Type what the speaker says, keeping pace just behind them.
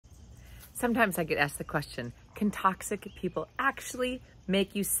Sometimes I get asked the question, can toxic people actually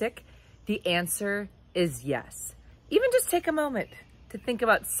make you sick? The answer is yes. Even just take a moment to think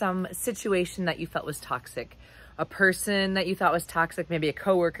about some situation that you felt was toxic, a person that you thought was toxic, maybe a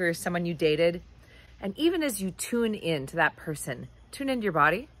coworker, someone you dated. And even as you tune in to that person, tune into your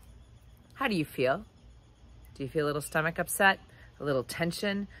body. How do you feel? Do you feel a little stomach upset, a little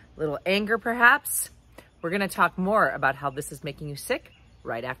tension, a little anger perhaps? We're going to talk more about how this is making you sick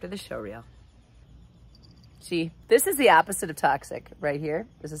right after the show reel. See, this is the opposite of toxic right here.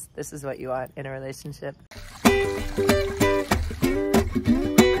 This is what you want in a relationship. You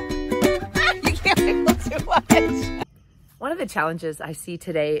can't wiggle too much. One of the challenges I see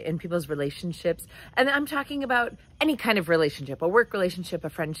today in people's relationships, and I'm talking about any kind of relationship, a work relationship, a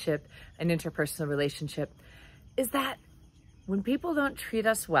friendship, an interpersonal relationship, is that when people don't treat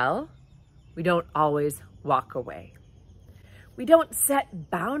us well, we don't always walk away. We don't set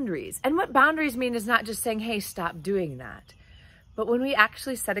boundaries. And what boundaries mean is not just saying, hey, stop doing that. But when we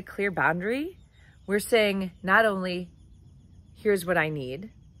actually set a clear boundary, we're saying not only, here's what I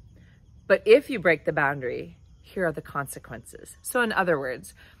need, but if you break the boundary, here are the consequences. So in other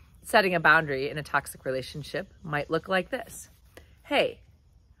words, setting a boundary in a toxic relationship might look like this. Hey,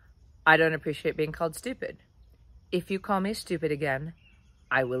 I don't appreciate being called stupid. If you call me stupid again,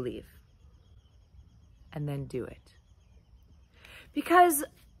 I will leave. And then do it. Because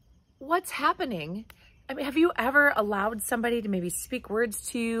what's happening, I mean, have you ever allowed somebody to maybe speak words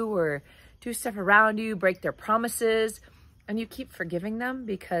to you or do stuff around you, break their promises, and you keep forgiving them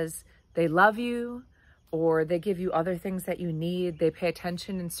because they love you or they give you other things that you need, they pay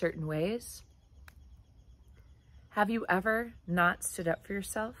attention in certain ways? Have you ever not stood up for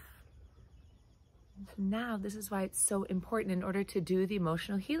yourself? Now, this is why it's so important in order to do the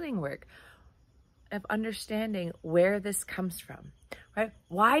emotional healing work of understanding where this comes from, right?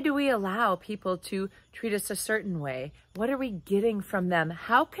 Why do we allow people to treat us a certain way? What are we getting from them?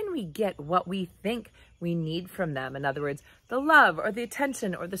 How can we get what we think we need from them? In other words, the love or the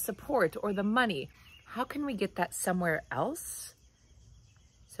attention or the support or the money. How can we get that somewhere else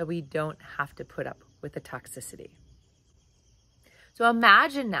so we don't have to put up with the toxicity? So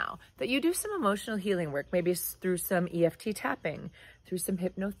imagine now that you do some emotional healing work, maybe through some EFT tapping, through some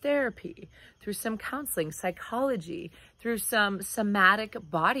hypnotherapy, through some counseling, psychology, through some somatic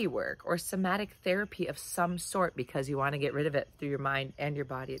body work or somatic therapy of some sort because you want to get rid of it through your mind and your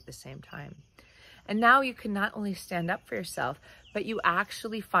body at the same time. And now you can not only stand up for yourself, but you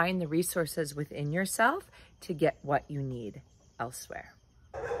actually find the resources within yourself to get what you need elsewhere.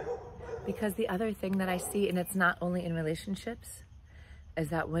 Because the other thing that I see, and it's not only in relationships, is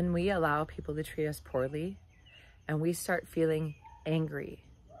that when we allow people to treat us poorly and we start feeling angry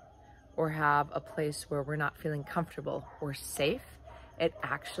or have a place where we're not feeling comfortable or safe, it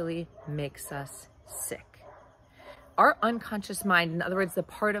actually makes us sick. Our unconscious mind, in other words, the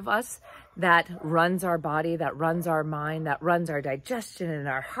part of us that runs our body, that runs our mind, that runs our digestion and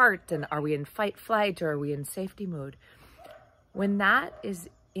our heart, and are we in fight, flight, or are we in safety mode? When that is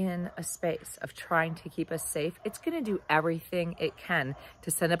in a space of trying to keep us safe, it's going to do everything it can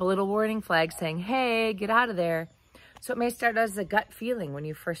to send up a little warning flag saying, hey, get out of there. So it may start as a gut feeling when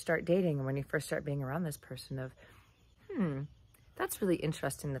you first start dating and when you first start being around this person of, that's really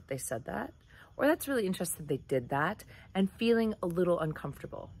interesting that they said that, or that's really interesting they did that, and feeling a little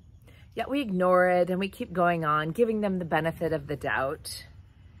uncomfortable. Yet we ignore it and we keep going on, giving them the benefit of the doubt.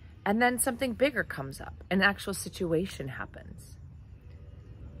 And then something bigger comes up, an actual situation happens.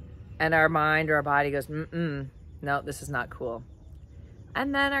 And our mind or our body goes, no, this is not cool.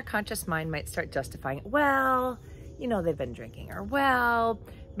 And then our conscious mind might start justifying, well, you know, they've been drinking, or well,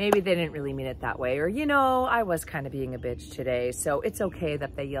 maybe they didn't really mean it that way, or, you know, I was kind of being a bitch today, so it's okay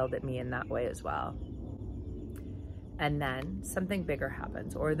that they yelled at me in that way as well. And then something bigger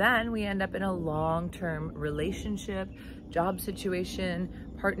happens, or then we end up in a long-term relationship, job situation,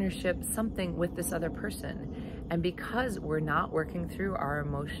 partnership, something with this other person. And because we're not working through our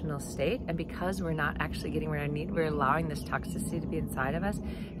emotional state, and because we're not actually getting where we need, we're allowing this toxicity to be inside of us,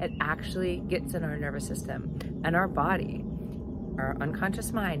 it actually gets in our nervous system and our body, our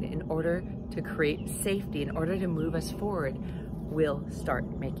unconscious mind, in order to create safety, in order to move us forward, will start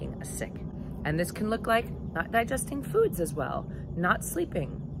making us sick. And this can look like not digesting foods as well, not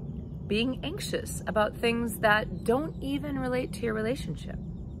sleeping, being anxious about things that don't even relate to your relationship,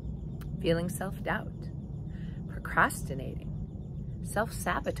 feeling self-doubt, procrastinating,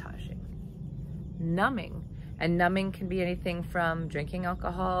 self-sabotaging, numbing. And numbing can be anything from drinking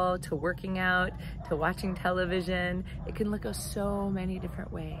alcohol to working out to watching television. It can look so many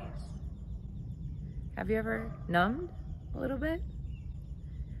different ways. Have you ever numbed a little bit?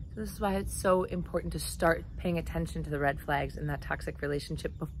 So this is why it's so important to start paying attention to the red flags in that toxic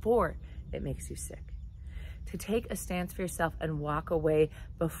relationship before it makes you sick. To take a stance for yourself and walk away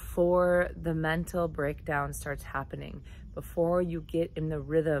before the mental breakdown starts happening, before you get in the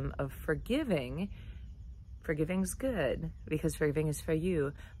rhythm of forgiving. Forgiving's good because forgiving is for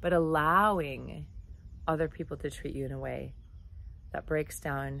you, but allowing other people to treat you in a way that breaks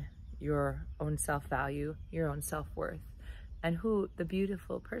down your own self-value, your own self-worth, and who the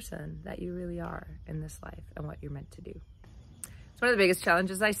beautiful person that you really are in this life and what you're meant to do. So one of the biggest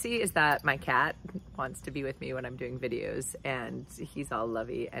challenges I see is that my cat wants to be with me when I'm doing videos, and he's all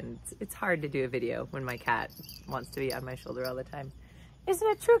lovey, and it's hard to do a video when my cat wants to be on my shoulder all the time. Isn't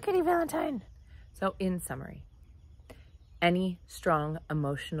it true, Kitty Valentine? So in summary, any strong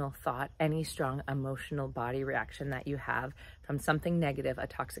emotional thought, any strong emotional body reaction that you have from something negative, a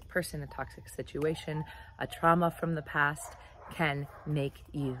toxic person, a toxic situation, a trauma from the past, can make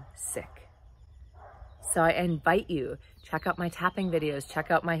you sick. So I invite you, check out my tapping videos,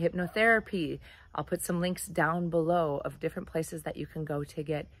 check out my hypnotherapy. I'll put some links down below of different places that you can go to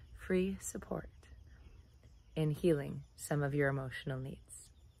get free support in healing some of your emotional needs.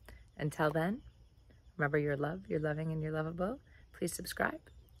 Until then, remember you're loved, you're loving, and you're lovable. Please subscribe,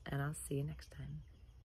 and I'll see you next time.